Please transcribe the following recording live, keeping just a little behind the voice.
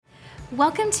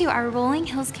Welcome to our Rolling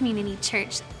Hills Community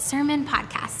Church Sermon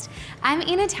Podcast. I'm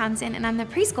Anna Townsend, and I'm the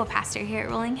preschool pastor here at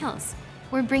Rolling Hills.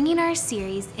 We're bringing our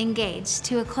series, Engage,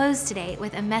 to a close today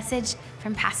with a message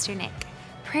from Pastor Nick.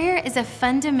 Prayer is a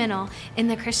fundamental in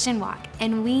the Christian walk,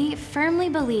 and we firmly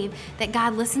believe that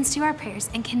God listens to our prayers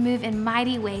and can move in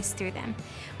mighty ways through them.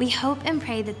 We hope and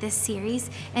pray that this series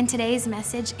and today's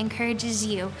message encourages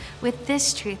you with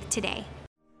this truth today.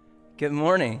 Good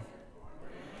morning.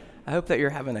 I hope that you're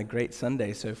having a great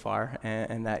Sunday so far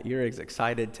and that you're as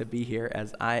excited to be here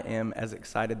as I am as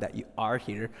excited that you are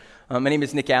here. My name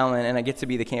is Nick Allen, and I get to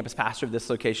be the campus pastor of this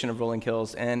location of Rolling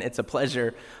Hills, and it's a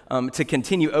pleasure to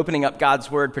continue opening up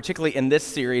God's Word, particularly in this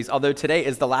series, although today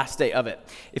is the last day of it.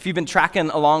 If you've been tracking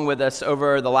along with us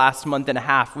over the last month and a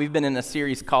half, we've been in a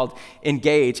series called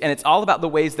Engage, and it's all about the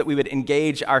ways that we would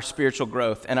engage our spiritual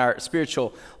growth and our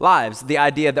spiritual lives. The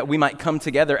idea that we might come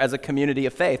together as a community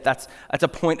of faith, that's a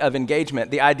point of engagement.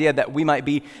 The idea that we might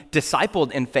be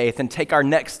discipled in faith and take our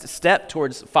next step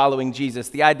towards following Jesus.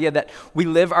 The idea that we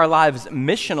live our lives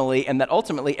missionally and that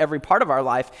ultimately every part of our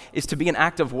life is to be an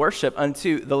act of worship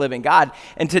unto the living God.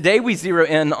 And today we zero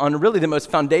in on really the most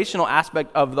foundational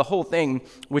aspect of the whole thing,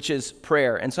 which is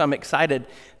prayer. And so I'm excited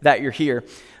that you're here.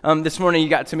 This morning you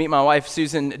got to meet my wife,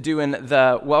 Susan, doing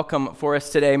the welcome for us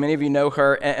today. Many of you know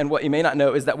her, and what you may not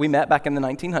know is that we met back in the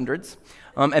 1900s.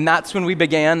 And that's when we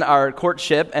began our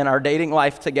courtship and our dating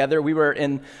life together. We were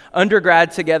in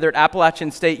undergrad together at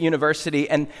Appalachian State University.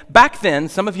 And back then,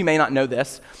 some of you may not know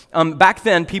this, back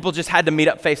then people just had to meet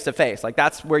up face to face. Like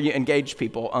that's where you engaged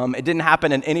people. It didn't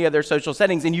happen in any other social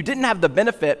settings. And you didn't have the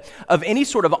benefit of any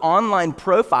sort of online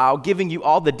profile giving you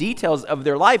all the details of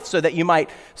their life so that you might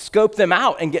scope them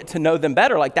out and get to know them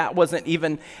better. Like that wasn't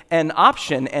even an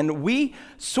option. And we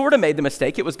sort of made the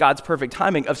mistake, it was God's perfect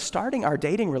timing, of starting our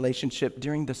dating relationship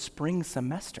during the spring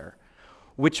semester,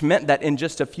 which meant that in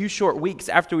just a few short weeks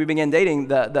after we began dating,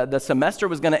 the semester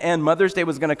was going to end, Mother's Day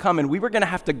was going to come, and we were going to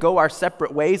have to go our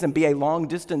separate ways and be a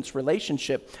long-distance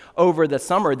relationship over the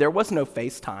summer. There was no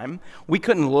FaceTime. We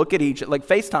couldn't look at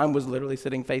FaceTime was literally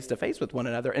sitting face-to-face with one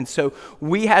another, and so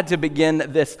we had to begin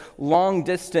this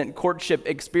long-distance courtship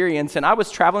experience, and I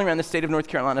was traveling around the state of North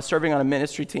Carolina serving on a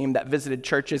ministry team that visited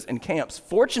churches and camps.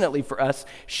 Fortunately for us,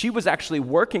 she was actually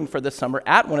working for the summer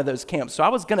at one of those camps, so I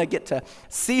was going to get to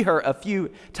see her a few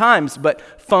times. But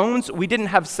phones, we didn't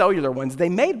have cellular ones. They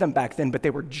made them back then, but they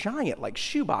were giant, like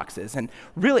shoe boxes. And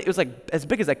really, it was like as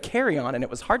big as a carry-on, and it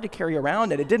was hard to carry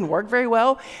around, and it didn't work very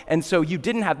well. And so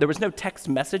there was no text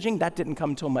messaging. That didn't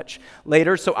come till much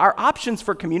later. So our options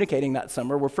for communicating that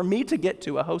summer were for me to get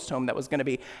to a host home that was going to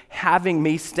be having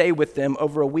me stay with them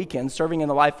over a weekend, serving in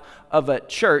the life of a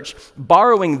church,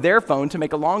 borrowing their phone to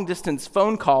make a long-distance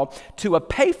phone call to a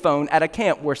payphone at a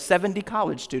camp where 70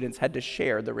 college students had to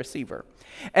share the receiver.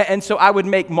 And so I would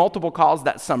make multiple calls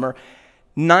that summer,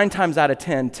 9 times out of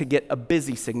 10 to get a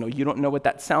busy signal. You don't know what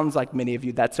that sounds like, many of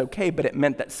you. That's okay, but it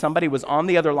meant that somebody was on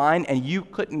the other line and you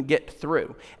couldn't get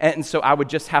through. And so I would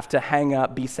just have to hang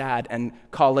up, be sad, and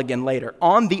call again later.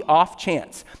 On the off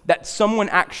chance that someone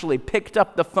actually picked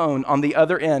up the phone on the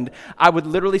other end, I would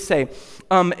literally say,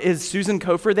 is Susan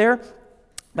Kofer there?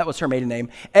 That was her maiden name.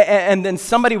 And then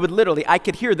somebody would I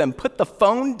could hear them put the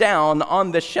phone down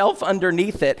on the shelf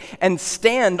underneath it and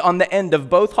stand on the end of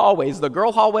both hallways, the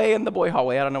girl hallway and the boy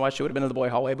hallway. I don't know why she would have been in the boy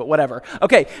hallway, but whatever.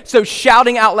 Okay, so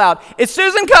shouting out loud, "Is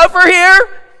Susan Kofer here?"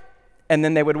 And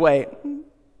then they would wait.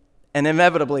 And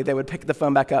inevitably, they would pick the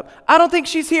phone back up. "I don't think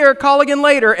she's here. Call again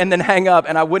later," and then hang up,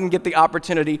 and I wouldn't get the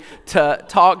opportunity to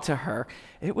talk to her.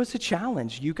 It was a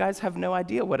challenge. You guys have no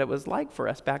idea what it was like for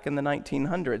us back in the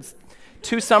 1900s.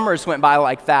 2 summers went by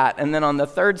like that, and then on the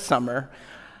 3rd summer,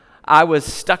 I was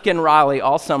stuck in Raleigh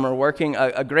all summer working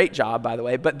a great job, by the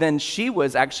way, but then she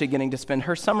was actually getting to spend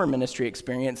her summer ministry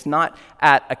experience not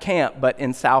at a camp, but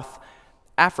in South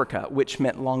Africa, which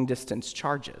meant long-distance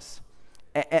charges.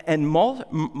 And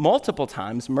multiple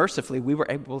times, mercifully, we were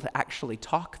able to actually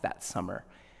talk that summer.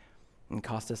 It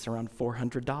cost us around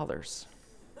 $400.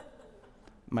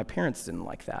 My parents didn't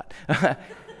like that.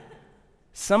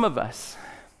 Some of us,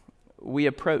 we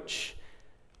approach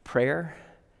prayer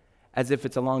as if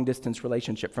it's a long-distance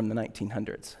relationship from the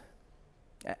 1900s,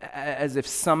 as if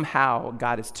somehow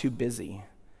God is too busy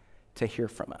to hear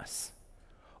from us,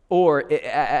 or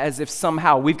as if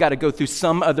somehow we've got to go through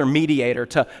some other mediator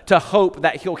to hope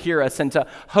that he'll hear us and to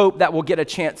hope that we'll get a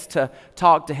chance to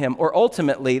talk to him, or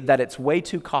ultimately that it's way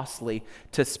too costly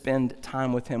to spend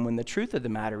time with him, when the truth of the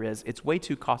matter is it's way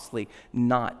too costly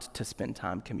not to spend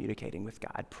time communicating with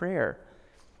God. Prayer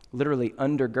literally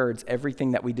undergirds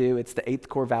everything that we do. It's the 8th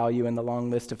core value in the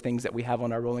long list of things that we have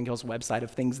on our Rolling Hills website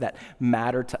of things that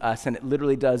matter to us. And it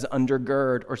literally does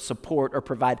undergird or support or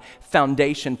provide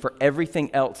foundation for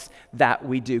everything else that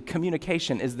we do.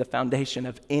 Communication is the foundation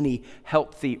of any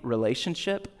healthy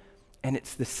relationship. And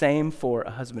it's the same for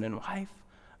a husband and wife,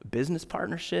 a business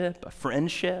partnership, a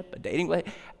friendship, a dating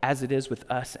relationship, as it is with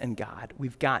us and God.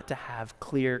 We've got to have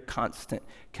clear, constant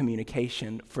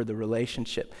communication for the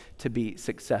relationship to be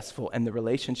successful. And the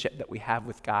relationship that we have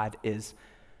with God is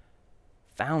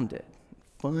funded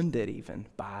even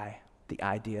by the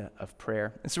idea of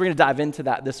prayer. And so we're going to dive into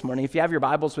that this morning. If you have your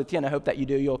Bibles with you, and I hope that you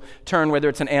do, you'll turn, whether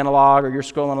it's an analog or you're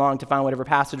scrolling along to find whatever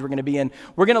passage we're going to be in.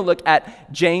 We're going to look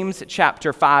at James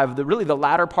chapter 5, the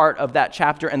latter part of that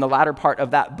chapter and the latter part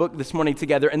of that book this morning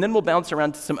together. And then we'll bounce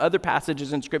around to some other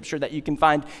passages in Scripture that you can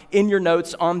find in your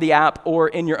notes on the app or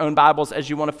in your own Bibles as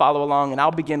you want to follow along. And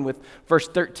I'll begin with verse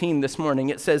 13 this morning.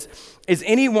 It says, "Is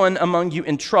anyone among you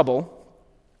in trouble?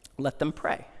 Let them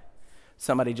pray."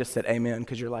 Somebody just said amen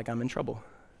because you're like, I'm in trouble.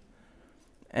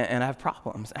 And I have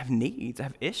problems. I have needs. I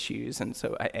have issues. And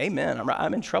so, amen.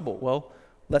 I'm in trouble. Well,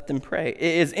 let them pray.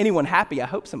 Is anyone happy? I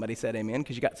hope somebody said amen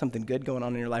because you got something good going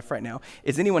on in your life right now.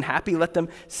 Is anyone happy? Let them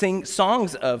sing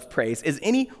songs of praise. Is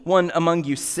anyone among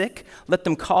you sick? Let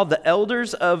them call the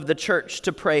elders of the church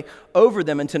to pray over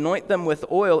them and to anoint them with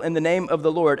oil in the name of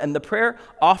the Lord. And the prayer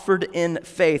offered in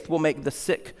faith will make the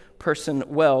sick person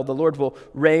well. The Lord will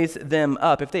raise them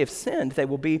up. If they have sinned, they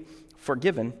will be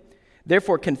forgiven.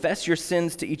 Therefore, confess your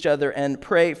sins to each other and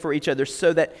pray for each other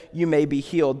so that you may be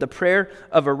healed. The prayer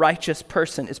of a righteous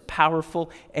person is powerful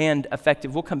and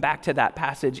effective. We'll come back to that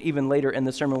passage even later in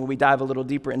the sermon when we dive a little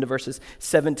deeper into verses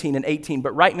 17 and 18.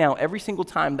 But right now, every single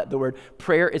time that the word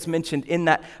prayer is mentioned in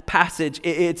that passage,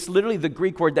 it's literally the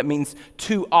Greek word that means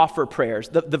to offer prayers,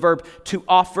 the verb to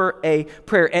offer a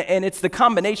prayer. And it's the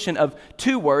combination of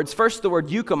two words. First, the word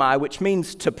euchomai, which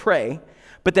means to pray.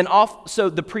 But then also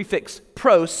the prefix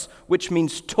pros, which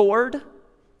means toward,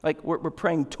 like we're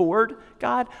praying toward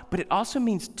God, but it also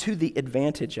means to the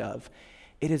advantage of.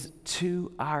 It is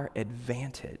to our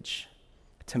advantage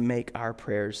to make our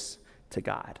prayers to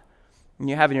God. And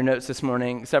you have in your notes this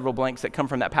morning several blanks that come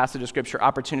from that passage of Scripture,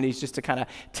 opportunities just to kind of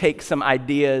take some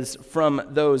ideas from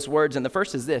those words. And the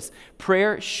first is this: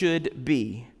 prayer should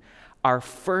be our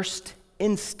first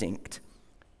instinct,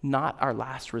 not our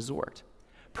last resort.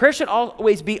 Prayer should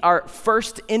always be our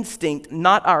first instinct,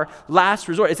 not our last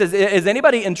resort. It says, is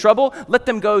anybody in trouble? Let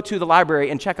them go to the library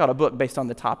and check out a book based on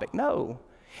the topic. No.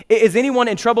 Is anyone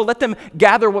in trouble? Let them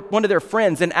gather one of their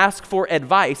friends and ask for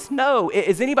advice. No.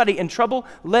 Is anybody in trouble?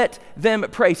 Let them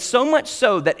pray. So much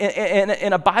so that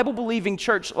in a Bible-believing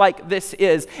church like this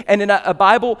is, and in a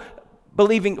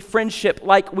Bible-believing friendship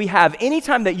like we have,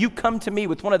 anytime that you come to me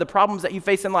with one of the problems that you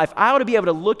face in life, I ought to be able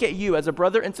to look at you as a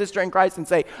brother and sister in Christ and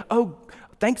say, oh,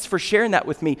 thanks for sharing that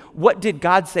with me. What did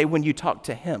God say when you talked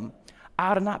to him? I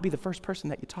ought to not be the first person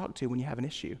that you talk to when you have an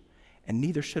issue, and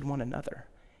neither should one another.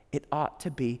 It ought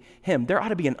to be him. There ought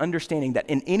to be an understanding that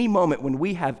in any moment when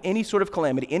we have any sort of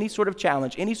calamity, any sort of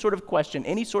challenge, any sort of question,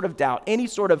 any sort of doubt, any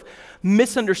sort of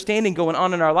misunderstanding going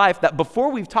on in our life, that before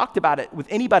we've talked about it with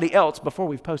anybody else, before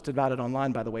we've posted about it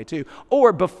online, by the way, too,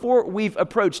 or before we've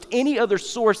approached any other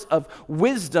source of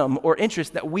wisdom or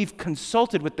interest, that we've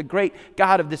consulted with the great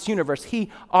God of this universe,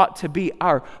 he ought to be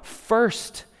our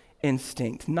first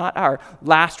instinct, not our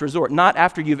last resort, not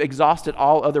after you've exhausted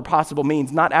all other possible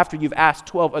means, not after you've asked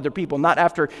 12 other people, not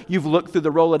after you've looked through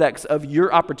the Rolodex of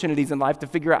your opportunities in life to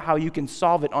figure out how you can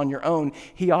solve it on your own.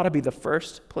 He ought to be the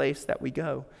first place that we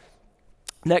go.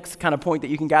 Next kind of point that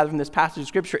you can gather from this passage of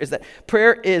Scripture is that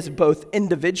prayer is both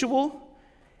individual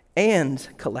and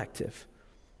collective.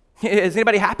 Is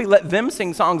anybody happy? Let them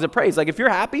sing songs of praise. Like if you're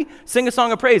happy, sing a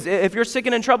song of praise. If you're sick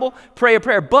and in trouble, pray a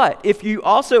prayer. But if you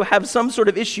also have some sort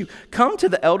of issue, come to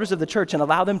the elders of the church and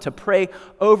allow them to pray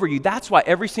over you. That's why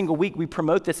every single week we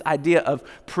promote this idea of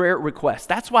prayer requests.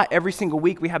 That's why every single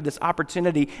week we have this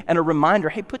opportunity and a reminder,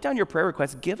 hey, put down your prayer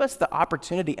requests. Give us the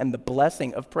opportunity and the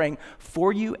blessing of praying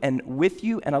for you and with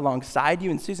you and alongside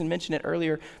you. And Susan mentioned it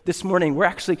earlier this morning. We're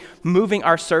actually moving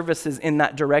our services in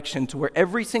that direction to where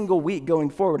every single week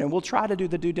going forward, and we'll try to do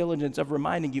the due diligence of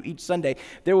reminding you each Sunday,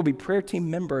 there will be prayer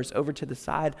team members over to the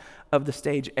side of the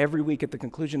stage every week at the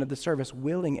conclusion of the service,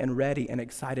 willing and ready and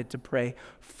excited to pray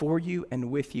for you and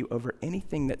with you over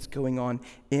anything that's going on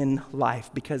in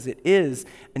life, because it is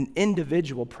an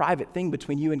individual, private thing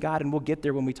between you and God, and we'll get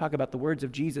there when we talk about the words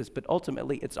of Jesus, but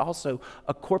ultimately it's also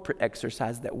a corporate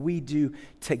exercise that we do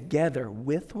together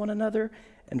with one another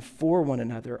and for one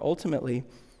another. Ultimately,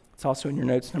 it's also in your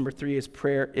notes, number 3 is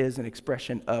prayer is an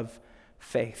expression of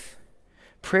faith.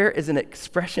 Prayer is an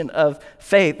expression of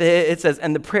faith. It says,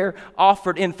 and the prayer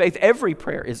offered in faith, every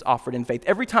prayer is offered in faith.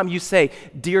 Every time you say,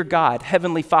 "Dear God,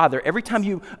 Heavenly Father," every time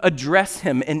you address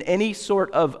him in any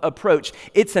sort of approach,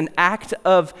 it's an act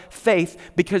of faith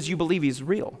because you believe he's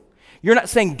real. You're not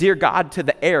saying, "Dear God," to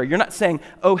the air. You're not saying,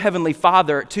 "Oh, Heavenly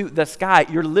Father," to the sky.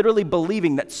 You're literally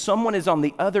believing that someone is on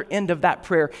the other end of that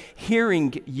prayer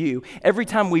hearing you. Every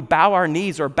time we bow our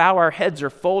knees or bow our heads or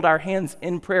fold our hands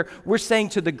in prayer, we're saying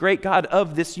to the great God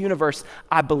of this universe,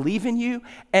 "I believe in you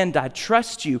and I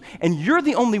trust you. And you're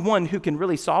the only one who can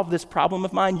really solve this problem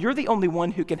of mine. You're the only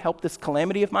one who can help this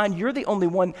calamity of mine. You're the only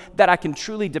one that I can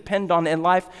truly depend on in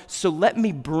life. So let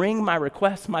me bring my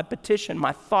requests, my petition,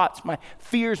 my thoughts, my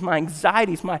fears, my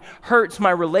anxieties, my hurts,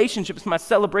 my relationships, my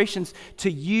celebrations to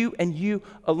you and you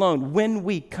alone." When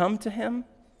we come to him,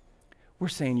 we're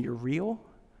saying, "You're real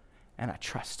and I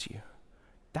trust you."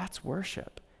 That's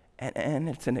worship. And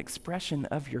it's an expression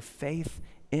of your faith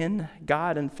in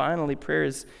God. And finally, prayer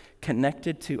is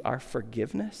connected to our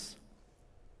forgiveness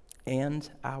and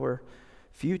our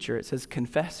future. It says,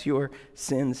 "Confess your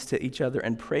sins to each other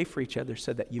and pray for each other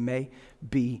so that you may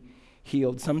be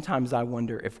healed." Sometimes I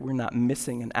wonder if we're not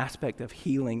missing an aspect of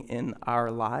healing in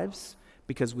our lives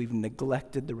because we've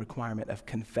neglected the requirement of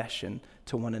confession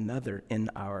to one another in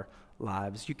our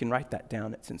lives. You can write that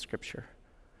down, it's in Scripture.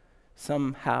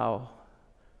 Somehow,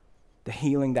 the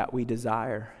healing that we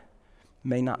desire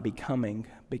may not be coming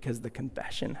because the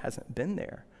confession hasn't been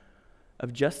there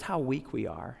of just how weak we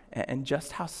are and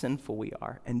just how sinful we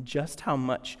are and just how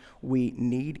much we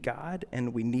need God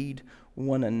and we need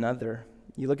one another.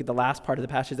 You look at the last part of the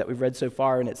passage that we've read so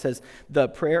far, and it says, "The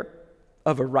prayer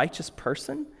of a righteous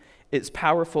person is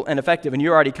powerful and effective." And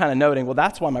you're already kind of noting, well,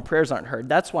 that's why my prayers aren't heard.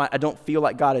 That's why I don't feel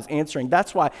like God is answering.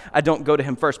 That's why I don't go to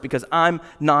him first, because I'm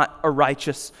not a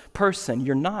righteous person.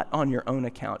 You're not on your own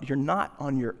account. You're not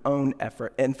on your own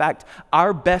effort. In fact,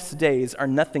 our best days are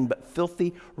nothing but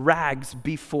filthy rags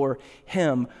before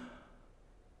him.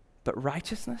 But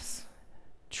righteousness,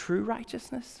 true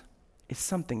righteousness, is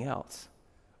something else.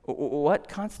 What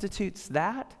constitutes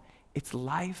that? It's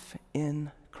life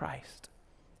in Christ.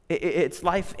 It's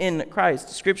life in Christ.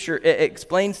 Scripture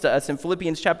explains to us in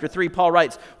Philippians chapter 3, Paul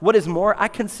writes, "What is more, I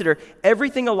consider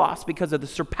everything a loss because of the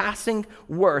surpassing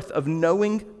worth of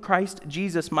knowing Christ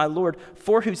Jesus, my Lord,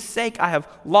 for whose sake I have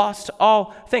lost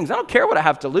all things." I don't care what I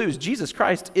have to lose. Jesus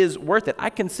Christ is worth it. I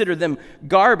consider them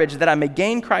garbage that I may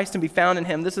gain Christ and be found in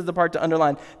him. This is the part to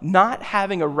underline. Not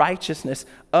having a righteousness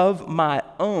of my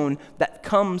own that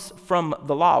comes from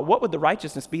the law. What would the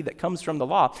righteousness be that comes from the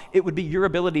law? It would be your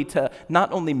ability to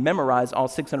not only memorize all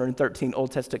 613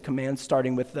 Old Testament commands,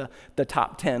 starting with the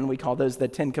top 10. We call those the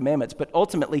 10 Commandments, but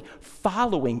ultimately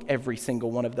following every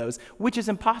single one of those, which is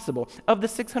impossible. Of the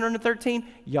 613,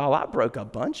 y'all, I broke a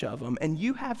bunch of them, and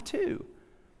you have too.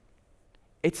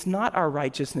 It's not our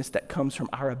righteousness that comes from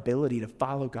our ability to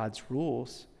follow God's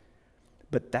rules,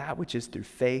 but that which is through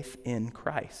faith in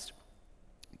Christ.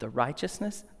 The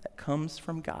righteousness that comes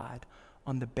from God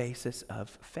on the basis of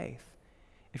faith.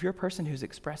 If you're a person who's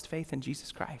expressed faith in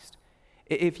Jesus Christ,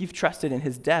 if you've trusted in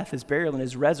his death, his burial, and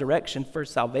his resurrection for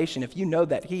salvation, if you know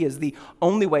that he is the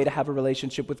only way to have a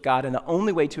relationship with God and the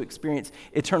only way to experience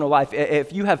eternal life,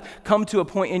 if you have come to a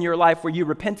point in your life where you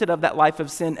repented of that life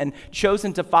of sin and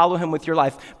chosen to follow him with your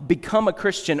life, become a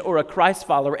Christian or a Christ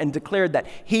follower and declared that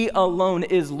he alone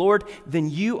is Lord, then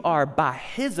you are, by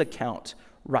his account,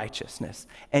 righteousness.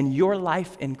 And your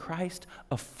life in Christ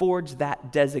affords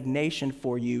that designation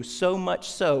for you, so much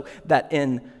so that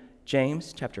in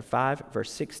James chapter 5,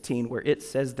 verse 16, where it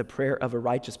says the prayer of a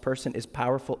righteous person is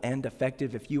powerful and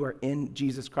effective. If you are in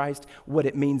Jesus Christ, what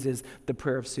it means is the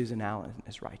prayer of Susan Allen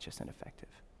is righteous and effective.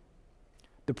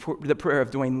 The prayer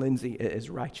of Dwayne Lindsay is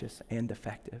righteous and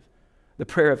effective. The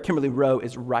prayer of Kimberly Rowe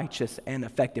is righteous and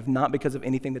effective, not because of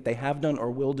anything that they have done or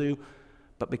will do,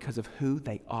 but because of who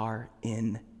they are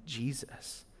in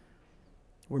Jesus.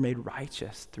 We're made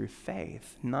righteous through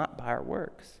faith, not by our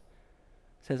works.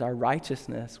 It says our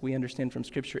righteousness, we understand from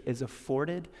Scripture, is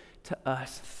afforded to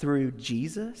us through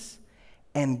Jesus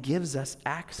and gives us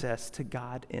access to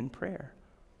God in prayer.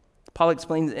 Paul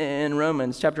explains in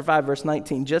Romans chapter 5, verse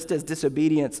 19, just as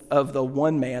disobedience of the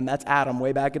one man, that's Adam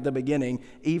way back at the beginning,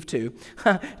 Eve too,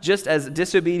 just as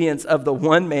disobedience of the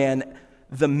one man,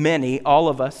 the many, all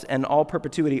of us and all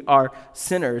perpetuity are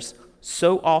sinners,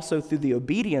 so also through the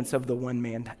obedience of the one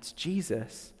man, that's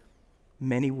Jesus,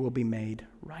 many will be made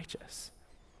righteous.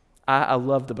 I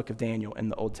love the book of Daniel in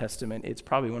the Old Testament. It's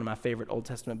probably one of my favorite Old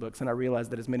Testament books, and I realize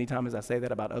that as many times as I say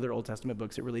that about other Old Testament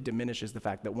books, it really diminishes the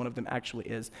fact that one of them actually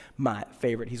is my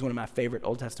favorite. He's one of my favorite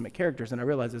Old Testament characters, and I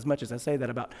realize as much as I say that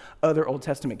about other Old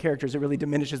Testament characters, it really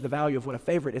diminishes the value of what a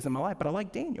favorite is in my life, but I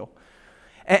like Daniel.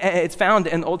 And it's found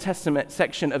in the Old Testament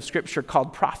section of Scripture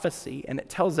called prophecy, and it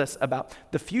tells us about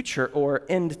the future or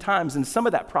end times. And some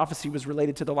of that prophecy was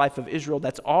related to the life of Israel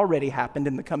that's already happened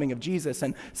in the coming of Jesus,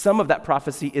 and some of that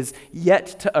prophecy is yet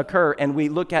to occur. And we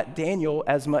look at Daniel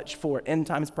as much for end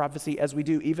times prophecy as we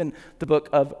do even the book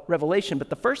of Revelation. But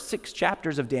the first 6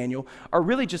 chapters of Daniel are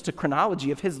really just a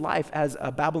chronology of his life as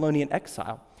a Babylonian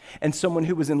exile and someone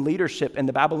who was in leadership in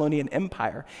the Babylonian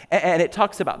Empire. And it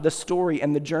talks about the story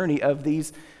and the journey of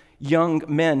these young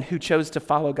men who chose to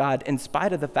follow God in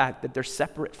spite of the fact that they're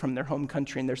separate from their home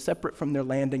country and they're separate from their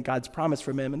land and God's promise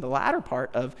from them. And the latter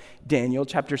part of Daniel,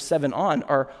 chapter 7 on,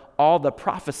 are all the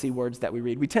prophecy words that we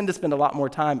read. We tend to spend a lot more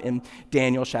time in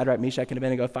Daniel, Shadrach, Meshach, and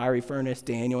Abednego, fiery furnace,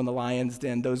 Daniel and the lion's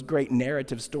den, those great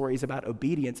narrative stories about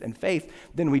obedience and faith,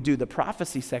 than we do the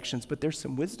prophecy sections, but there's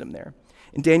some wisdom there.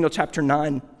 In Daniel chapter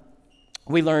 9,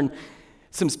 we learn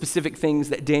some specific things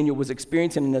that Daniel was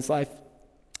experiencing in his life.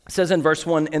 It says in verse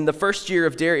 1, in the first year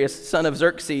of Darius, son of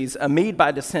Xerxes, a Mede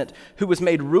by descent, who was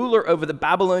made ruler over the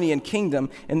Babylonian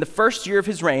kingdom, in the first year of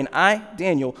his reign, I,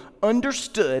 Daniel,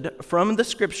 understood from the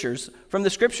scriptures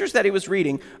that he was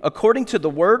reading, according to the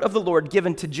word of the Lord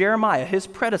given to Jeremiah, his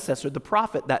predecessor, the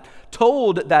prophet that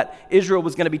told that Israel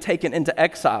was going to be taken into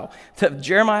exile, to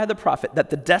Jeremiah the prophet, that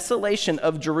the desolation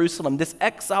of Jerusalem, this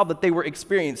exile that they were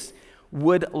experiencing,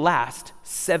 would last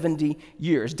 70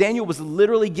 years. Daniel was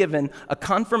literally given a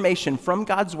confirmation from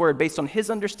God's word based on his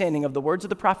understanding of the words of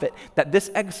the prophet that this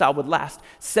exile would last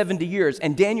 70 years.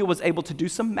 And Daniel was able to do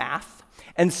some math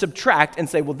and subtract and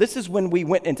say, well, this is when we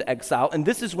went into exile, and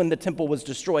this is when the temple was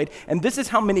destroyed, and this is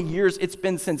how many years it's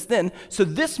been since then. So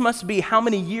this must be how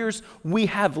many years we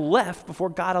have left before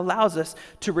God allows us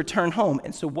to return home.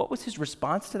 And so what was his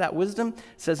response to that wisdom? It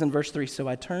says in verse 3, so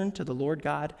I turned to the Lord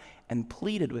God and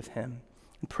pleaded with him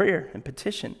in prayer and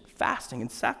petition, fasting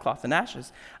and sackcloth and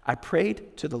ashes. I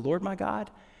prayed to the Lord my God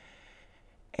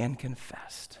and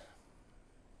confessed,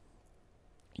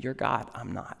 you're God,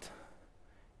 I'm not.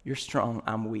 You're strong,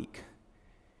 I'm weak.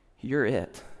 You're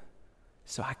it.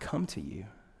 So I come to you.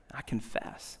 I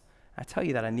confess. I tell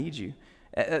you that I need you.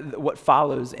 What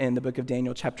follows in the book of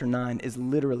Daniel chapter 9 is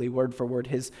literally word for word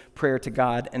his prayer to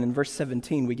God. And in verse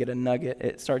 17, we get a nugget.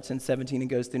 It starts in 17 and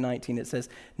goes through 19. It says,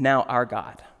 now our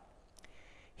God,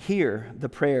 hear the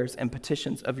prayers and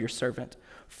petitions of your servant.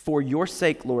 For your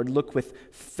sake, Lord, look with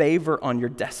favor on your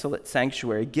desolate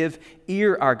sanctuary. Give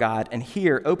ear, our God, and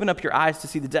hear. Open up your eyes to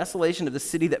see the desolation of the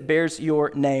city that bears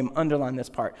your name. Underline this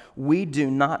part. We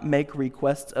do not make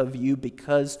requests of you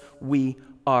because we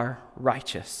are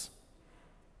righteous,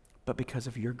 but because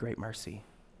of your great mercy.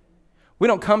 We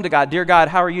don't come to God, dear God,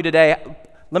 how are you today?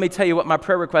 Let me tell you what my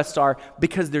prayer requests are.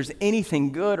 Because there's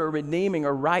anything good or redeeming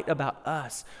or right about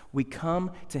us, we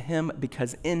come to him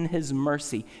because in his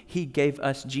mercy, he gave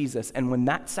us Jesus. And when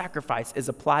that sacrifice is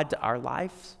applied to our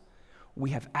lives, we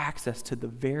have access to the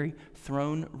very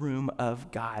throne room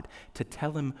of God to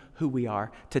tell him who we are,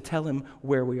 to tell him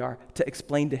where we are, to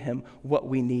explain to him what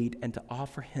we need, and to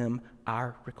offer him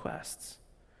our requests.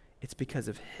 It's because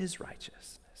of his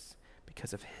righteousness,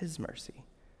 because of his mercy.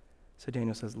 So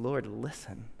Daniel says, Lord,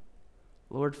 listen.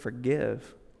 Lord,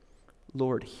 forgive.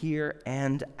 Lord, hear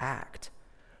and act.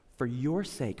 For your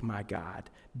sake, my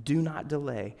God, do not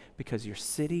delay, because your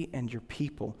city and your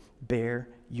people bear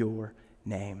your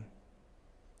name.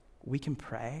 We can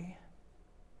pray.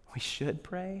 We should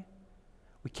pray.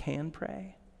 We can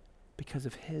pray because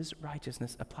of his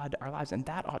righteousness applied to our lives. And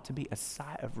that ought to be a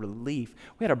sigh of relief.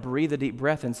 We had to breathe a deep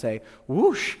breath and say,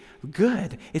 whoosh,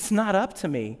 good. It's not up to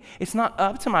me. It's not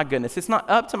up to my goodness. It's not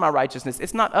up to my righteousness.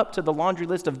 It's not up to the laundry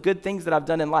list of good things that I've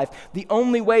done in life. The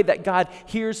only way that God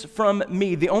hears from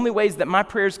me, the only ways that my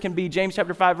prayers can be, James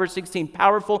chapter 5, verse 16,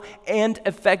 powerful and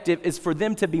effective, is for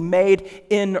them to be made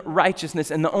in righteousness.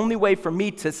 And the only way for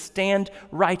me to stand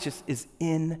righteous is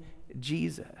in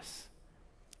Jesus.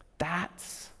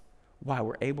 That's why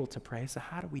we're able to pray. So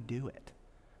how do we do it?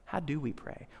 How do we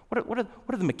pray? What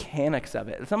are the mechanics of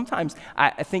it? Sometimes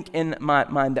I think in my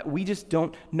mind that we just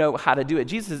don't know how to do it.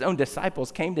 Jesus' own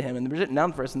disciples came to him and they're written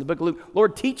down for us in the book of Luke.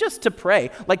 Lord, teach us to pray.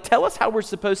 Like, tell us how we're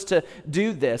supposed to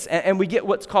do this. And we get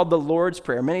what's called the Lord's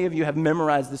Prayer. Many of you have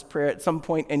memorized this prayer at some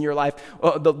point in your life,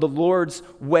 the Lord's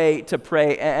way to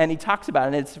pray. And he talks about it,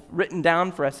 and it's written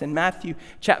down for us in Matthew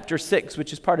chapter 6,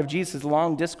 which is part of Jesus'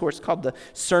 long discourse called the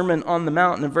Sermon on the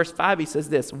Mount. And in verse 5, he says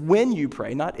this, when you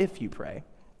pray, not if you pray,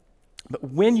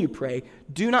 But when you pray,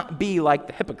 do not be like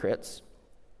the hypocrites,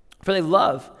 for they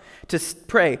love to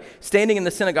pray, standing in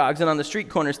the synagogues and on the street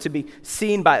corners to be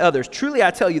seen by others. Truly,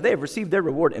 I tell you, they have received their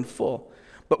reward in full.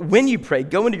 But when you pray,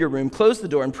 go into your room, close the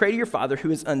door, and pray to your Father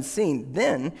who is unseen.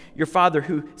 Then your Father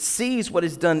who sees what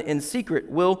is done in secret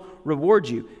will reward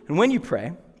you. And when you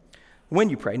pray,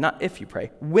 not if you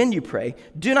pray, when you pray,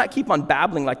 do not keep on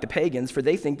babbling like the pagans, for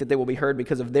they think that they will be heard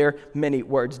because of their many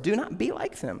words. Do not be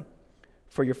like them,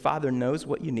 for your Father knows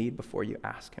what you need before you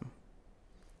ask him.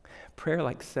 Prayer,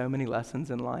 like so many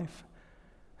lessons in life,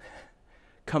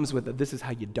 comes with this is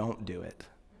how you don't do it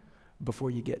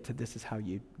before you get to this is how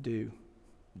you do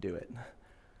it.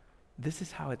 This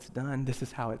is how it's done. This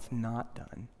is how it's not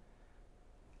done.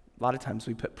 A lot of times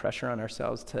we put pressure on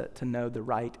ourselves to know the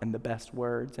right and the best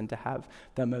words and to have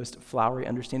the most flowery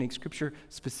understanding. Scripture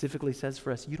specifically says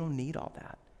for us, you don't need all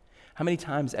that. How many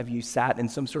times have you sat in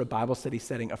some sort of Bible study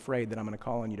setting afraid that I'm going to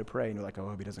call on you to pray, and you're like, oh, I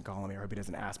hope he doesn't call on me, or I hope he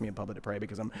doesn't ask me in public to pray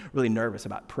because I'm really nervous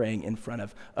about praying in front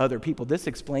of other people. This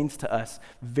explains to us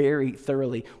very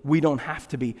thoroughly we don't have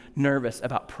to be nervous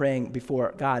about praying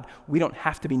before God. We don't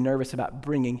have to be nervous about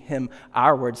bringing him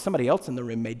our words. Somebody else in the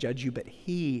room may judge you, but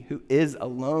he who is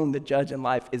alone the judge in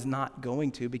life is not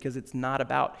going to, because it's not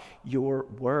about your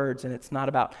words, and it's not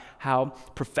about how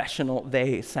professional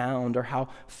they sound or how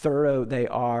thorough they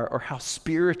are or how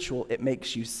spiritual it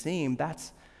makes you seem.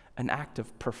 That's an act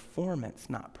of performance,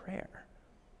 not prayer.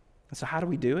 And so how do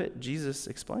we do it? Jesus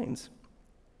explains.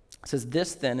 It says,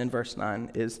 this then in verse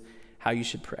 9 is how you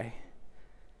should pray.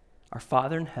 Our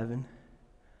Father in heaven,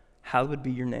 hallowed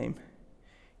be your name.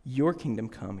 Your kingdom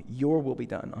come, your will be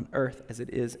done on earth as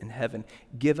it is in heaven.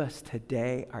 Give us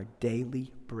today our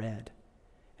daily bread,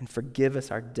 and forgive us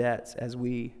our debts as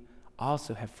we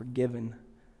also have forgiven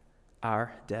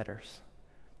our debtors.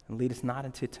 And lead us not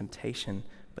into temptation,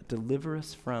 but deliver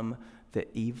us from the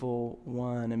evil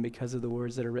one. And because of the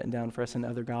words that are written down for us in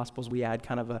other gospels, we add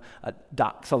kind of a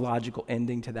doxological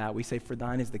ending to that. We say, for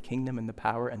thine is the kingdom and the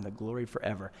power and the glory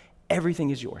forever. Everything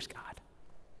is yours, God.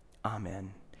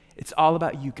 Amen. It's all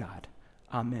about you, God.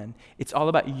 Amen. It's all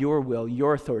about your will,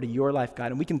 your authority, your life,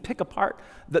 God. And we can pick apart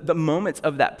the moments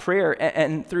of that prayer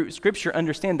and through Scripture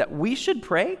understand that we should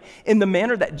pray in the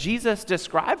manner that Jesus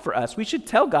described for us. We should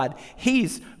tell God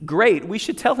he's great. We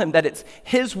should tell him that it's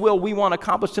his will we want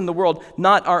accomplished in the world,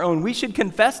 not our own. We should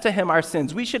confess to him our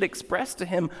sins. We should express to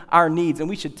him our needs. And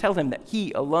we should tell him that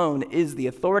he alone is the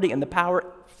authority and the power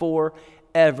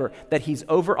forever, that he's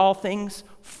over all things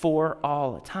for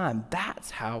all time.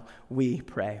 That's how we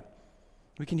pray.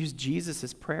 We can use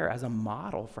Jesus' prayer as a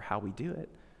model for how we do it.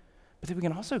 But then we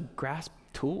can also grasp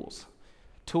tools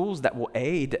that will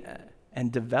aid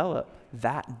and develop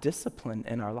that discipline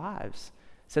in our lives.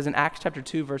 It says in Acts chapter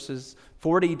 2, verses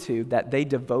 42, that they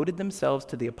devoted themselves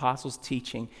to the apostles'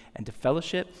 teaching and to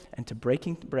fellowship and to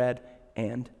breaking bread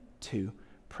and to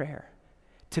prayer.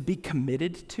 To be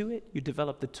committed to it, you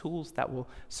develop the tools that will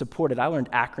support it. I learned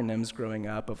acronyms growing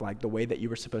up of like the way that you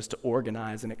were supposed to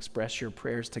organize and express your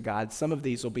prayers to God. Some of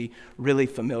these will be really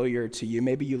familiar to you.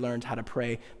 Maybe you learned how to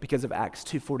pray because of Acts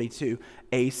 2:42,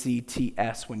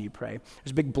 ACTS when you pray.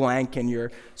 There's a big blank in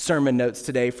your sermon notes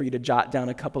today for you to jot down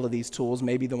a couple of these tools,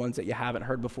 maybe the ones that you haven't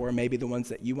heard before, maybe the ones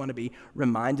that you want to be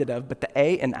reminded of. But the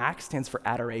A in Acts stands for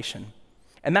adoration.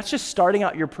 And that's just starting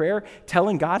out your prayer,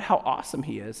 telling God how awesome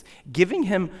he is, giving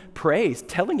him praise,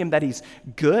 telling him that he's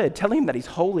good, telling him that he's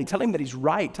holy, telling him that he's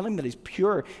right, telling him that he's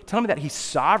pure, telling him that he's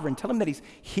sovereign, telling him that he's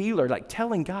healer, like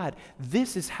telling God,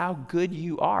 this is how good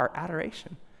you are,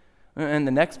 adoration. And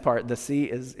the next part, the C,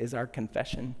 is our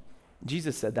confession.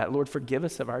 Jesus said that, Lord, forgive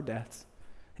us of our debts.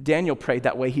 Daniel prayed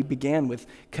that way. He began with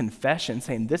confession,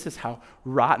 saying, this is how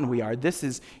rotten we are. This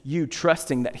is you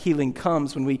trusting that healing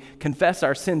comes when we confess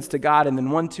our sins to God and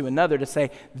then one to another to say,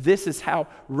 this is how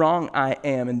wrong I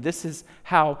am. And this is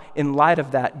how, in light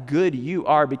of that, good you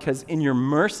are, because in your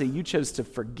mercy, you chose to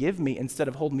forgive me instead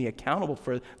of holding me accountable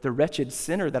for the wretched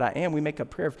sinner that I am. We make a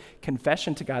prayer of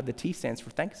confession to God. The T stands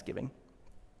for thanksgiving.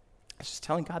 It's just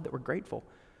telling God that we're grateful.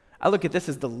 I look at this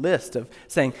as the list of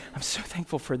saying, I'm so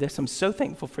thankful for this, I'm so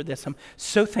thankful for this, I'm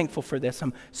so thankful for this,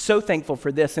 I'm so thankful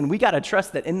for this. And we got to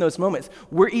trust that in those moments,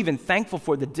 we're even thankful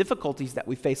for the difficulties that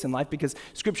we face in life, because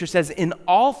Scripture says, in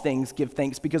all things give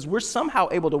thanks, because we're somehow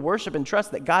able to worship and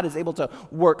trust that God is able to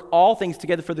work all things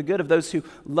together for the good of those who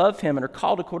love him and are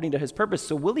called according to his purpose.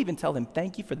 So we'll even tell him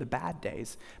thank you for the bad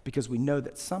days, because we know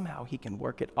that somehow he can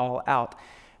work it all out.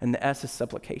 And the S is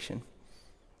supplication.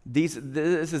 This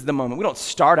is the moment. We don't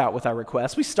start out with our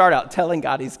requests. We start out telling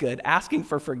God he's good, asking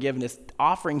for forgiveness,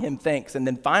 offering him thanks, and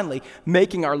then finally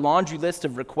making our laundry list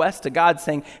of requests to God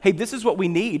saying, hey, this is what we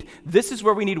need. This is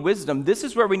where we need wisdom. This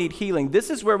is where we need healing. This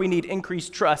is where we need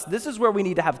increased trust. This is where we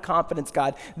need to have confidence,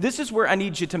 God. This is where I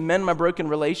need you to mend my broken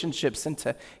relationships and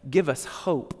to give us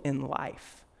hope in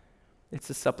life. It's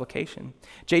a supplication.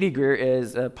 J.D. Greear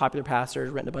is a popular pastor,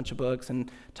 has written a bunch of books and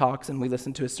talks, and we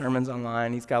listen to his sermons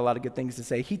online. He's got a lot of good things to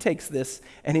say. He takes this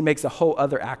and he makes a whole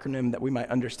other acronym that we might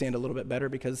understand a little bit better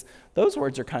because those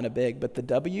words are kind of big, but the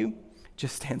W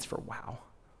just stands for wow.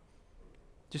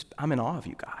 I'm in awe of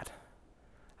you, God.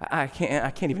 I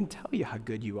can't even tell you how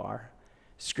good you are.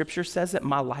 Scripture says it.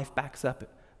 My life backs up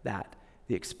that.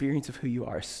 The experience of who you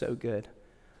are is so good.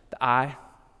 I'm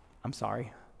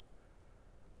sorry.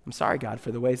 I'm sorry, God,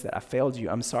 for the ways that I failed you.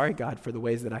 I'm sorry, God, for the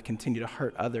ways that I continue to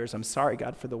hurt others. I'm sorry,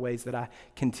 God, for the ways that I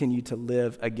continue to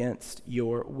live against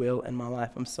your will in my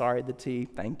life. I'm sorry, the T.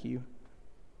 Thank you.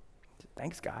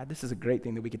 Thanks, God. This is a great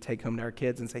thing that we could take home to our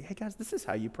kids and say, hey, guys, this is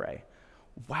how you pray.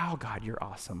 Wow, God, you're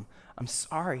awesome. I'm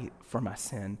sorry for my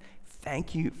sin.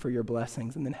 Thank you for your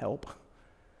blessings, and then help.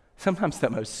 Sometimes the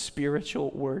most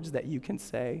spiritual words that you can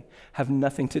say have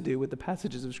nothing to do with the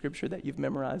passages of Scripture that you've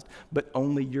memorized, but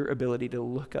only your ability to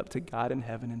look up to God in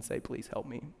heaven and say, please help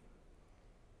me.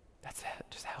 That's it.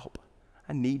 Just help.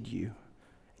 I need you.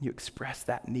 And you express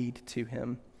that need to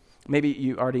him. Maybe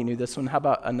you already knew this one. How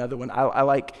about another one? I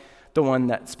like the one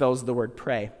that spells the word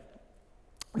pray.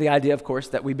 The idea, of course,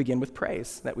 that we begin with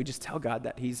praise, that we just tell God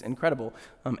that he's incredible.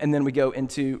 And then we go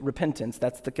into repentance.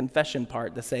 That's the confession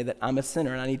part, to say that I'm a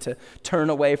sinner and I need to turn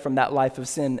away from that life of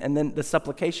sin. And then the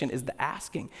supplication is the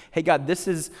asking. Hey, God, this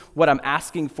is what I'm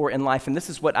asking for in life, and this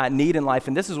is what I need in life,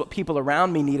 and this is what people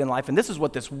around me need in life, and this is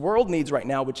what this world needs right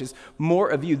now, which is more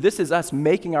of you. This is us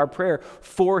making our prayer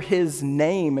for his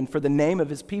name and for the name of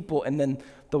his people. And then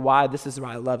the why, this is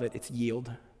why I love it, it's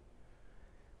yield.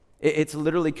 It's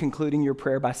literally concluding your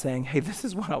prayer by saying, hey, this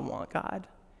is what I want, God.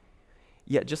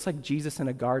 Yet just like Jesus in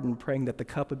a garden praying that the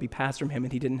cup would be passed from him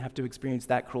and he didn't have to experience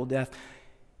that cruel death,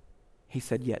 he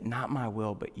said, yet not my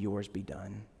will, but yours be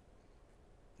done.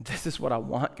 This is what I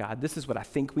want, God. This is what I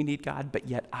think we need, God, but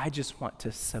yet I just want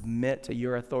to submit to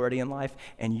your authority in life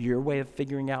and your way of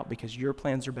figuring out, because your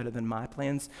plans are better than my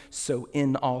plans. So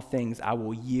in all things, I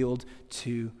will yield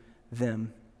to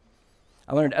them.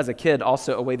 I learned as a kid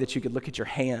also a way that you could look at your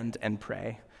hand and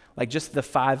pray, like just the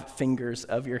 5 fingers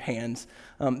of your hands.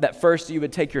 That first you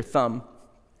would take your thumb,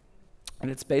 and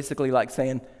it's basically like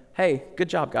saying, hey, good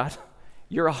job, God.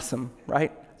 You're awesome,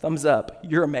 right? Thumbs up.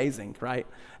 You're amazing, right?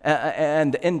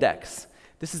 And the index.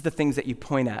 This is the things that you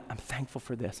point at. I'm thankful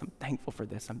for this. I'm thankful for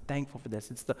this. I'm thankful for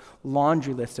this. It's the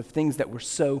laundry list of things that we're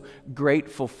so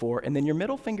grateful for. And then your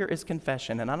middle finger is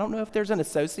confession. And I don't know if there's an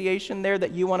association there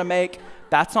that you want to make.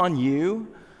 That's on you.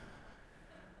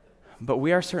 But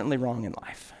we are certainly wrong in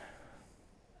life.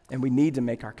 And we need to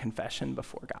make our confession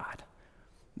before God.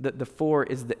 The 4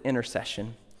 is the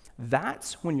intercession.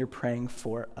 That's when you're praying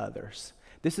for others.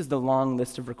 This is the long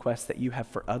list of requests that you have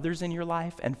for others in your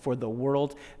life and for the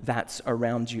world that's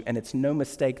around you. And it's no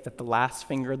mistake that the last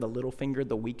finger, the little finger,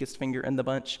 the weakest finger in the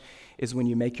bunch is when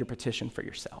you make your petition for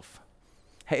yourself.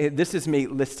 Hey, this is me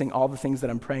listing all the things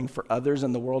that I'm praying for others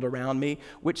and the world around me,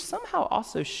 which somehow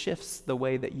also shifts the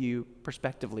way that you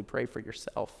prospectively pray for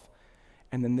yourself.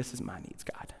 And then this is my needs,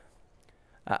 God.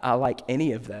 I like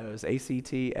any of those,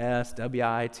 ACTS,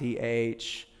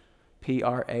 WITH,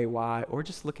 PRAY, or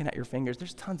just looking at your fingers.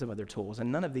 There's tons of other tools,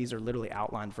 and none of these are literally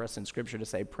outlined for us in Scripture to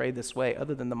say, pray this way,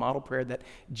 other than the model prayer that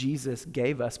Jesus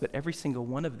gave us. But every single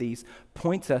one of these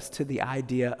points us to the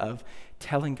idea of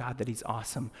telling God that he's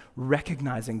awesome,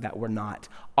 recognizing that we're not,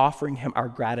 offering him our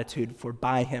gratitude for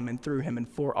by him and through him and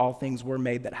for all things were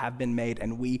made that have been made,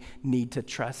 and we need to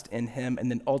trust in him,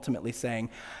 and then ultimately saying,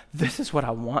 this is what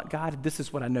I want, God. This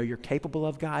is what I know you're capable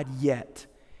of, God, yet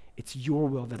it's your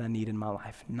will that I need in my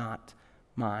life, not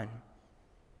mine.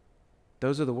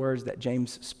 Those are the words that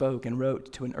James spoke and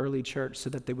wrote to an early church so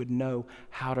that they would know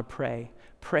how to pray.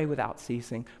 Pray without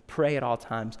ceasing. Pray at all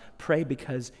times. Pray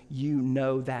because you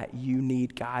know that you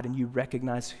need God and you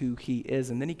recognize who he is.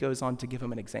 And then he goes on to give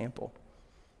them an example.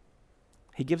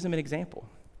 He gives them an example.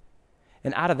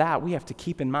 And out of that, we have to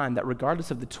keep in mind that regardless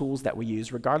of the tools that we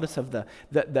use, regardless of the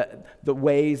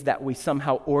ways that we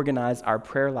somehow organize our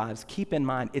prayer lives, keep in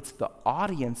mind it's the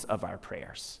audience of our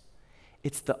prayers.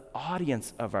 It's the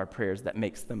audience of our prayers that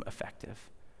makes them effective.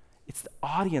 It's the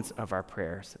audience of our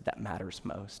prayers that matters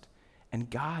most. And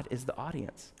God is the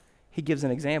audience. He gives an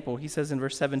example. He says in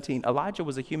verse 17, Elijah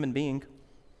was a human being,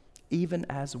 even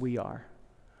as we are.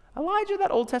 Elijah, that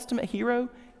Old Testament hero,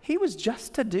 he was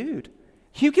just a dude.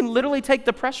 You can literally take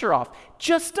the pressure off.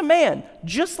 Just a man,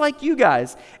 just like you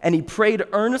guys. And he prayed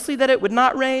earnestly that it would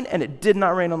not rain, and it did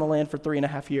not rain on the land for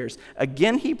 3.5 years.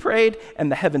 Again he prayed,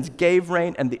 and the heavens gave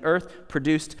rain, and the earth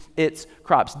produced its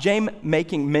crops. James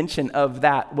making mention of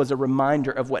that was a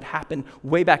reminder of what happened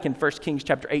way back in 1 Kings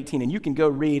chapter 18. And you can go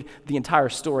read the entire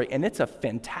story, and it's a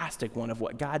fantastic one of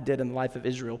what God did in the life of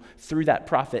Israel through that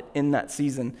prophet in that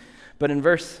season. But in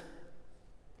verse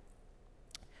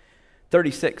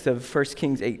 36 of 1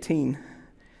 Kings 18,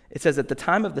 it says, at the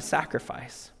time of the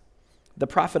sacrifice, the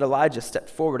prophet Elijah stepped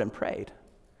forward and prayed.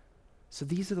 So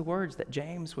these are the words that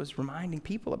James was reminding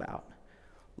people about.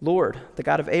 Lord, the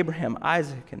God of Abraham,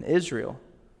 Isaac, and Israel,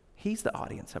 he's the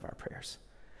audience of our prayers.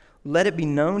 Let it be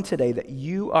known today that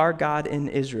you are God in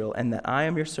Israel and that I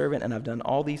am your servant and I've done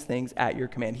all these things at your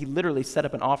command. He literally set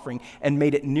up an offering and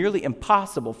made it nearly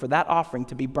impossible for that offering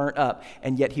to be burnt up,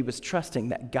 and yet he was trusting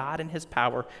that God in his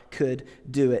power could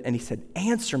do it. And he said,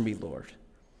 answer me, Lord,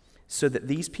 so that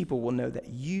these people will know that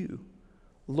you,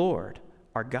 Lord,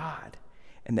 are God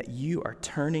and that you are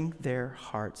turning their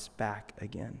hearts back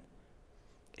again.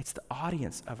 It's the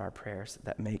audience of our prayers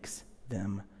that makes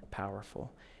them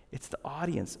powerful. It's the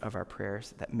audience of our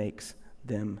prayers that makes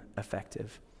them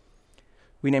effective.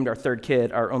 We named our third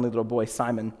kid, our only little boy,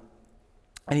 Simon.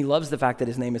 And he loves the fact that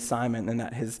his name is Simon and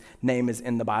that his name is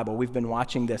in the Bible. We've been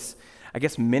watching this,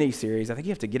 mini-series. I think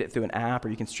you have to get it through an app or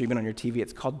you can stream it on your TV.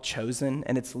 It's called Chosen,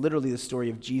 and it's literally the story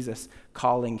of Jesus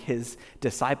calling his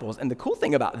disciples. And the cool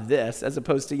thing about this, as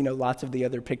opposed to, lots of the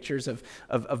other pictures of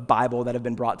Bible that have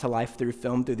been brought to life through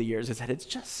film through the years, is that it's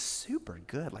just super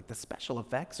good. Like, the special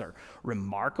effects are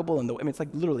remarkable. And it's like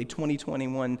literally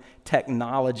 2021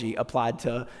 technology applied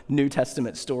to New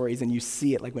Testament stories, and you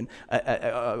see it like when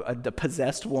the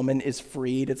possessed woman is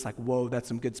freed. It's like, whoa, that's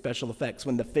some good special effects.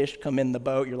 When the fish come in the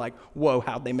boat, you're like, whoa,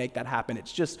 how'd they make that happen?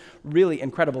 It's just really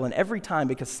incredible. And every time,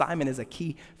 because Simon is a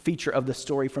key feature of the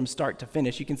story from start to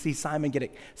finish, you can see Simon get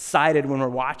excited when we're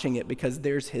watching it because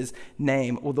there's his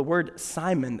name. Well, the word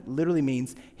Simon literally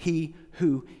means he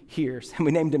who hears. And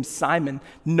we named him Simon,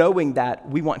 knowing that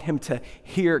we want him to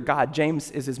hear God.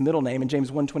 James is his middle name, and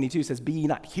James 1:22 says, be ye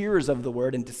not hearers of the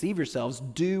word and deceive yourselves,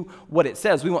 do what it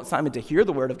says. We want Simon to hear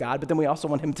the word of God, but then we also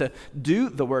want him to do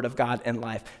the word of God in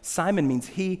life. Simon means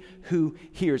he who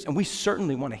hears, and we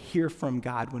certainly want to hear from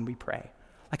God when we pray.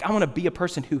 Like, I want to be a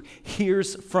person who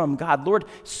hears from God. Lord,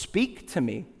 speak to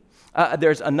me.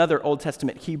 There's another Old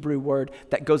Testament Hebrew word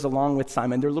that goes along with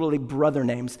Simon. They're literally brother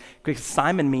names because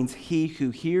Simon means he who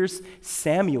hears.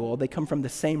 Samuel, they come from the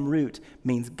same root,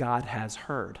 means God has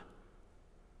heard.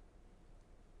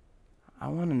 I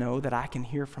want to know that I can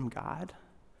hear from God,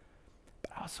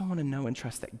 but I also want to know and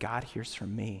trust that God hears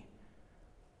from me.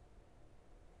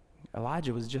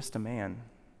 Elijah was just a man.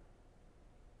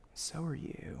 So are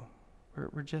you.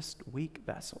 We're just weak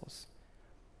vessels.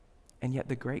 And yet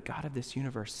the great God of this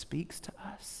universe speaks to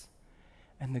us.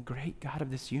 And the great God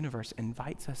of this universe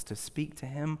invites us to speak to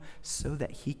him so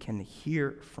that he can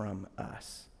hear from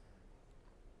us.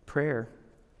 Prayer,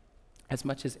 as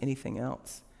much as anything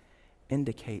else,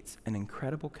 indicates an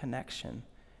incredible connection.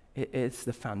 It's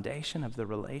the foundation of the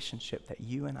relationship that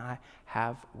you and I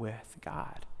have with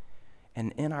God.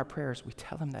 And in our prayers, we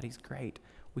tell him that he's great.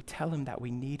 We tell him that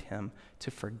we need him to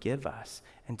forgive us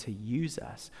and to use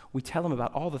us. We tell him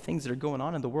about all the things that are going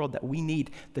on in the world that we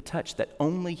need the touch that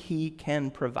only he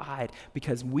can provide,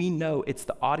 because we know it's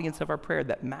the audience of our prayer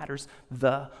that matters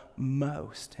the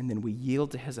most. And then we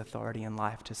yield to his authority in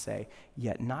life to say,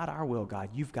 yet not our will,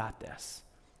 God, you've got this.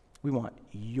 We want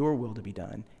your will to be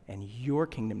done and your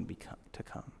kingdom to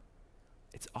come.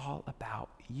 It's all about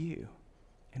you,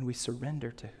 and we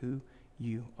surrender to who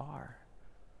you are.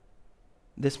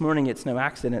 This morning, it's no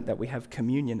accident that we have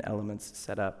communion elements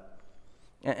set up.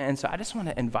 And so I just want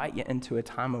to invite you into a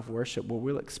time of worship where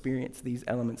we'll experience these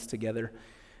elements together.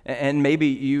 And maybe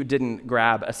you didn't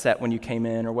grab a set when you came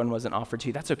in or one wasn't offered to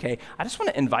you. That's okay. I just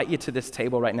want to invite you to this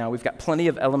table right now. We've got plenty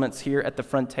of elements here at the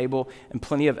front table and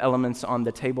plenty of elements on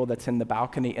the table that's in the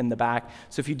balcony in the back.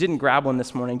 So if you didn't grab one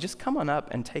this morning, just come on up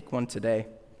and take one today.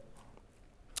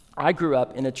 I grew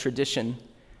up in a tradition.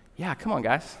 Yeah, come on,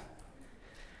 guys.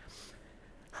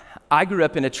 I grew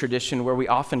up in a tradition where we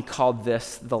often called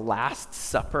this the Last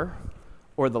Supper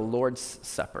or the Lord's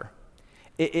Supper.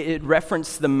 It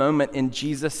referenced the moment in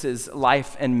Jesus'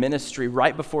 life and ministry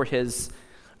right before his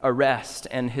arrest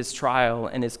and his trial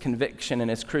and his conviction and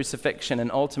his crucifixion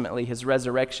and ultimately his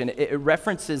resurrection. It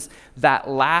references that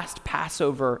last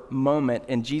Passover moment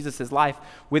in Jesus' life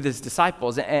with his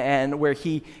disciples, and where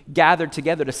he gathered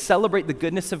together to celebrate the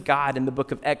goodness of God in the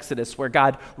book of Exodus, where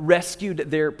God rescued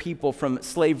their people from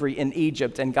slavery in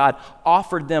Egypt and God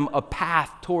offered them a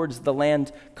path towards the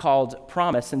land called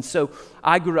Promise. And so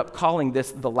I grew up calling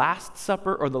this the Last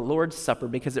Supper or the Lord's Supper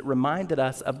because it reminded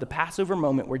us of the Passover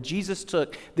moment where Jesus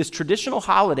took this traditional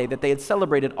holiday that they had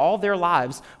celebrated all their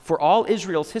lives for all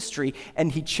Israel's history,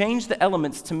 and he changed the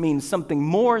elements to mean something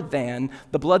more than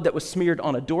the blood that was smeared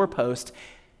on a doorpost,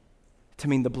 to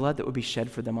mean the blood that would be shed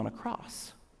for them on a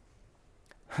cross.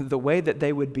 The way that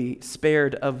they would be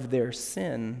spared of their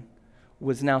sin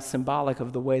was now symbolic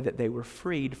of the way that they were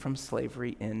freed from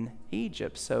slavery in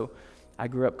Egypt. So I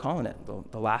grew up calling it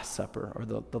the Last Supper or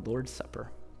the Lord's Supper.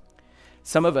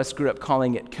 Some of us grew up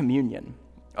calling it communion.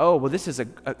 Oh, well, this is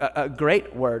a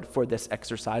great word for this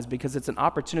exercise because it's an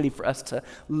opportunity for us to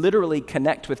literally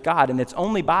connect with God, and it's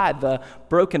only by the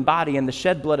broken body and the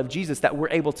shed blood of Jesus that we're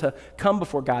able to come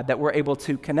before God, that we're able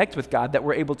to connect with God, that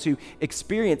we're able to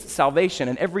experience salvation.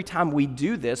 And every time we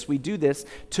do this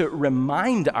to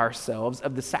remind ourselves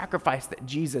of the sacrifice that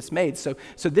Jesus made. So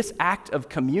this act of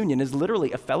communion is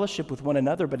literally a fellowship with one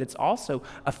another, but it's also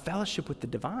a fellowship with the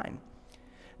divine.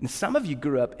 And some of you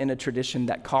grew up in a tradition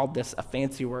that called this a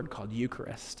fancy word called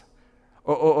Eucharist.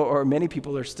 Or many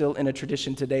people are still in a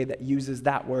tradition today that uses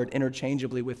that word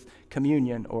interchangeably with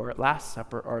communion or Last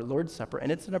Supper or Lord's Supper,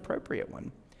 and it's an appropriate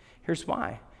one. Here's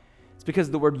why. It's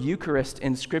because the word Eucharist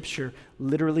in Scripture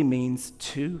literally means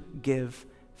to give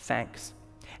thanks.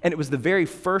 And it was the very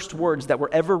first words that were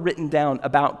ever written down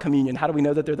about communion. How do we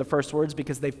know that they're the first words?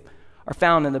 Because they are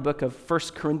found in the book of 1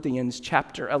 Corinthians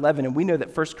chapter 11. And we know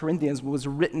that 1 Corinthians was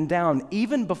written down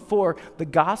even before the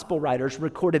gospel writers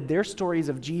recorded their stories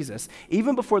of Jesus,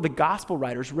 even before the gospel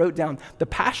writers wrote down the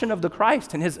passion of the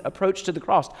Christ and his approach to the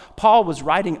cross. Paul was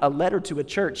writing a letter to a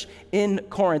church in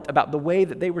Corinth about the way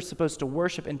that they were supposed to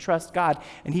worship and trust God.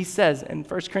 And he says in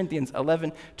 1 Corinthians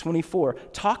 11:24,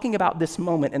 talking about this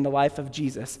moment in the life of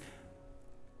Jesus,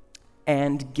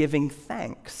 and giving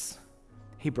thanks,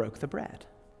 he broke the bread.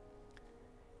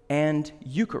 And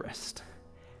Eucharist,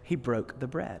 he broke the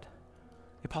bread.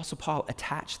 The Apostle Paul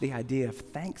attached the idea of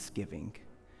thanksgiving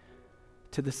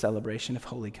to the celebration of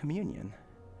Holy Communion.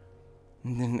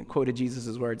 And then quoted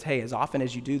Jesus' words, hey, as often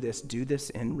as you do this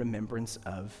in remembrance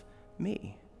of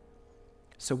me.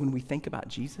 So when we think about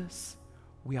Jesus,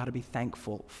 we ought to be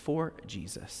thankful for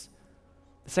Jesus.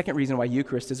 The second reason why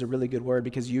Eucharist is a really good word,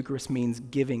 because Eucharist means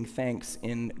giving thanks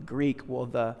in Greek. Well,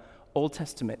 the Old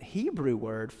Testament Hebrew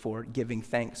word for giving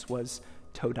thanks was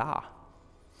todah.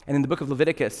 And in the book of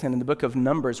Leviticus and in the book of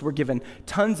Numbers, we're given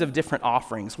tons of different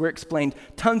offerings. We're explained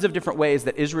tons of different ways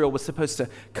that Israel was supposed to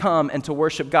come and to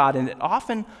worship God. And it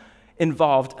often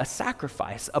involved a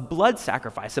sacrifice, a blood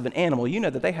sacrifice of an animal. You know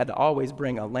that they had to always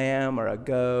bring a lamb or a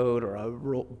goat or a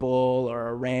bull or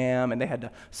a ram, and they had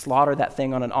to slaughter that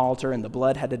thing on an altar, and the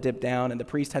blood had to dip down, and the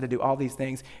priest had to do all these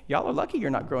things. Y'all are lucky you're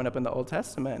not growing up in the Old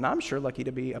Testament, and I'm sure lucky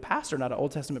to be a pastor, not an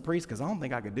Old Testament priest, because I don't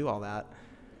think I could do all that.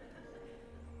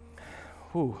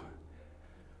 Whew.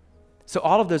 So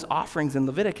all of those offerings in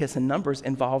Leviticus and Numbers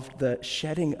involved the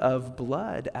shedding of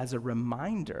blood as a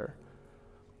reminder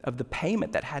of the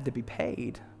payment that had to be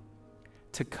paid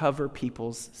to cover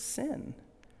people's sin.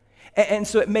 And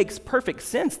so it makes perfect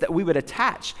sense that we would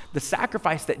attach the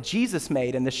sacrifice that Jesus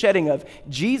made and the shedding of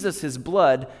Jesus'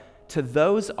 blood to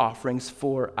those offerings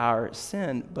for our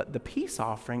sin. But the peace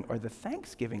offering or the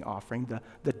thanksgiving offering,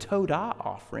 the todah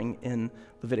offering in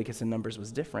Leviticus and Numbers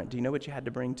was different. Do you know what you had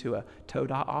to bring to a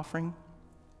todah offering?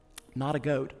 Not a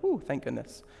goat. Ooh, thank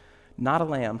goodness. Not a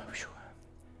lamb. Whew.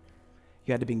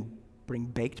 You had to bring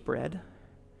baked bread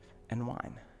and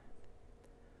wine.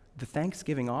 The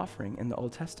Thanksgiving offering in the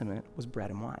Old Testament was bread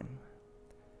and wine.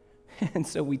 And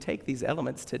so we take these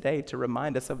elements today to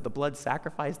remind us of the blood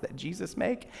sacrifice that Jesus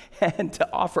made and to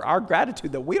offer our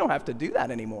gratitude that we don't have to do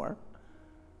that anymore.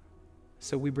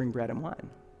 So we bring bread and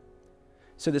wine.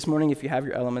 So this morning, if you have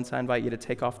your elements, I invite you to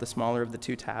take off the smaller of the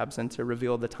two tabs and to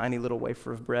reveal the tiny little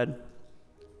wafer of bread.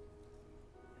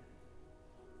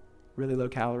 Really low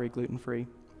calorie, gluten-free.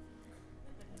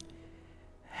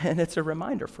 And it's a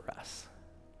reminder for us,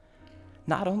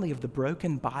 not only of the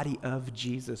broken body of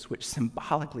Jesus, which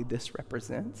symbolically this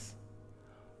represents,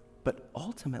 but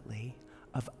ultimately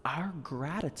of our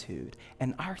gratitude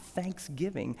and our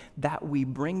thanksgiving that we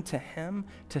bring to him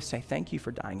to say, thank you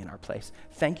for dying in our place.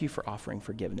 Thank you for offering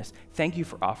forgiveness. Thank you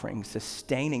for offering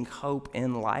sustaining hope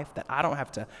in life that I don't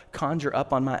have to conjure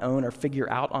up on my own or figure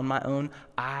out on my own.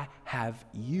 I have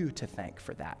you to thank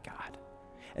for that, God.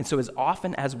 And so as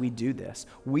often as we do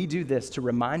this to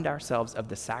remind ourselves of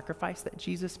the sacrifice that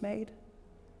Jesus made,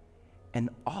 and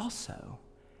also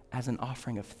as an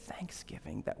offering of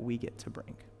thanksgiving that we get to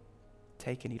bring.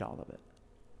 Take and eat all of it.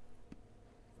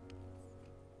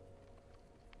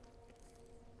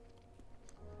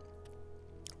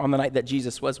 On the night that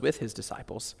Jesus was with his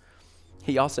disciples,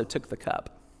 he also took the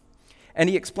cup. And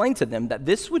he explained to them that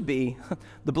this would be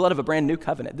the blood of a brand new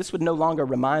covenant. This would no longer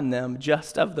remind them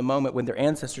just of the moment when their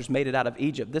ancestors made it out of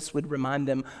Egypt. This would remind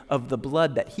them of the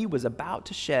blood that he was about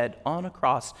to shed on a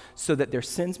cross so that their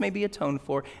sins may be atoned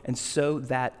for and so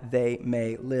that they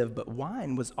may live. But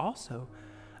wine was also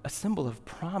a symbol of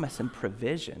promise and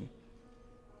provision.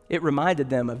 It reminded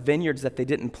them of vineyards that they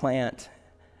didn't plant,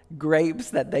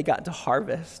 grapes that they got to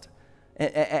harvest.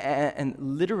 And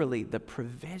literally the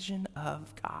provision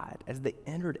of God as they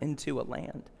entered into a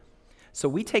land. So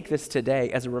we take this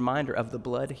today as a reminder of the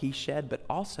blood he shed, but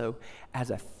also as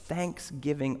a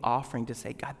thanksgiving offering to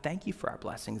say, God, thank you for our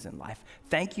blessings in life.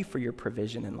 Thank you for your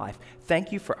provision in life.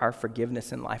 Thank you for our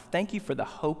forgiveness in life. Thank you for the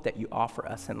hope that you offer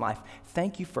us in life.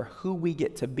 Thank you for who we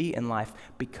get to be in life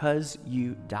because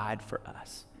you died for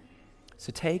us.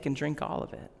 So take and drink all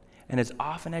of it. And as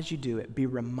often as you do it, be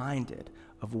reminded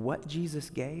of what Jesus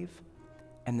gave,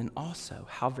 and then also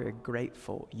how very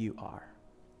grateful you are.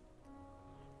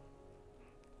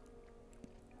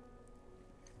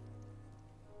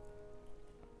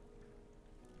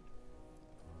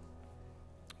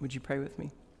 Would you pray with me?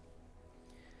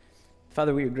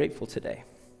 Father, we are grateful today.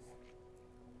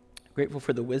 Grateful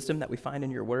for the wisdom that we find in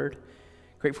your word.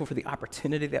 Grateful for the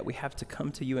opportunity that we have to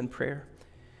come to you in prayer.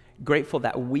 Grateful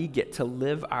that we get to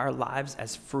live our lives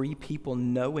as free people,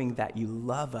 knowing that you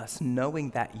love us,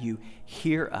 knowing that you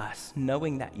hear us,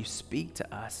 knowing that you speak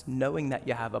to us, knowing that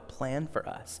you have a plan for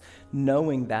us,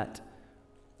 knowing that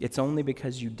it's only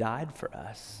because you died for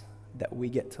us that we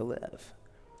get to live.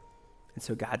 And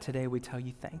so, God, today we tell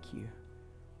you thank you.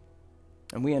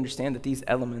 And we understand that these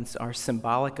elements are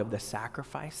symbolic of the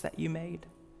sacrifice that you made,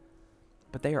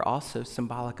 but they are also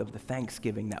symbolic of the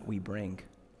thanksgiving that we bring.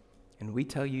 And we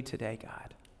tell you today,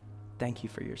 God, thank you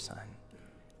for your son.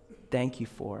 Thank you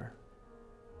for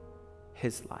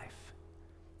his life.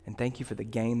 And thank you for the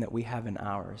gain that we have in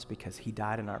ours because he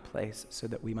died in our place so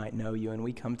that we might know you. And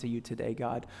we come to you today,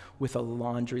 God, with a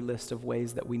laundry list of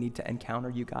ways that we need to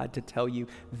encounter you, God, to tell you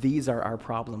these are our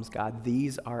problems, God.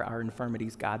 These are our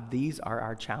infirmities, God. These are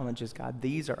our challenges, God.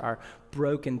 These are our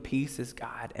broken pieces,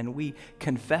 God. And we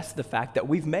confess the fact that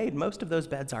we've made most of those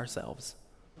beds ourselves.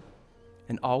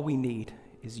 And all we need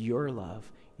is your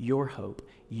love, your hope,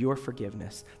 your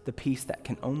forgiveness, the peace that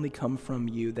can only come from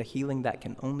you, the healing that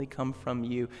can only come from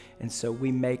you. And so we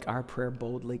make our prayer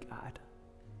boldly, God,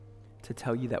 to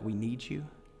tell you that we need you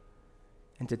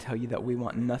and to tell you that we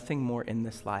want nothing more in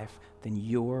this life than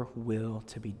your will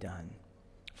to be done.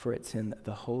 For it's in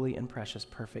the holy and precious,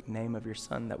 perfect name of your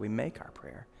Son that we make our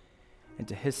prayer, and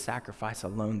to his sacrifice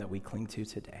alone that we cling to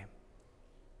today.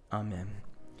 Amen.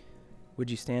 Would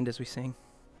you stand as we sing?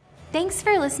 Thanks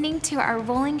for listening to our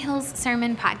Rolling Hills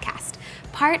Sermon Podcast,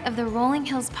 part of the Rolling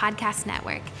Hills Podcast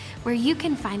Network, where you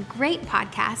can find great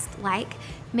podcasts like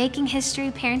Making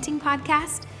History Parenting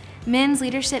Podcast, Men's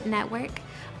Leadership Network,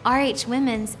 RH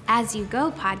Women's As You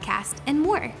Go podcast, and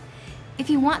more. If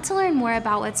you want to learn more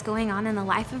about what's going on in the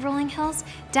life of Rolling Hills,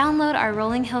 download our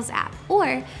Rolling Hills app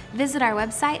or visit our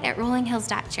website at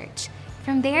rollinghills.church.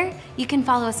 From there, you can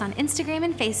follow us on Instagram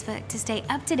and Facebook to stay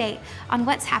up to date on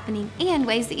what's happening and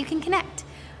ways that you can connect.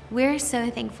 We're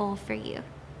so thankful for you.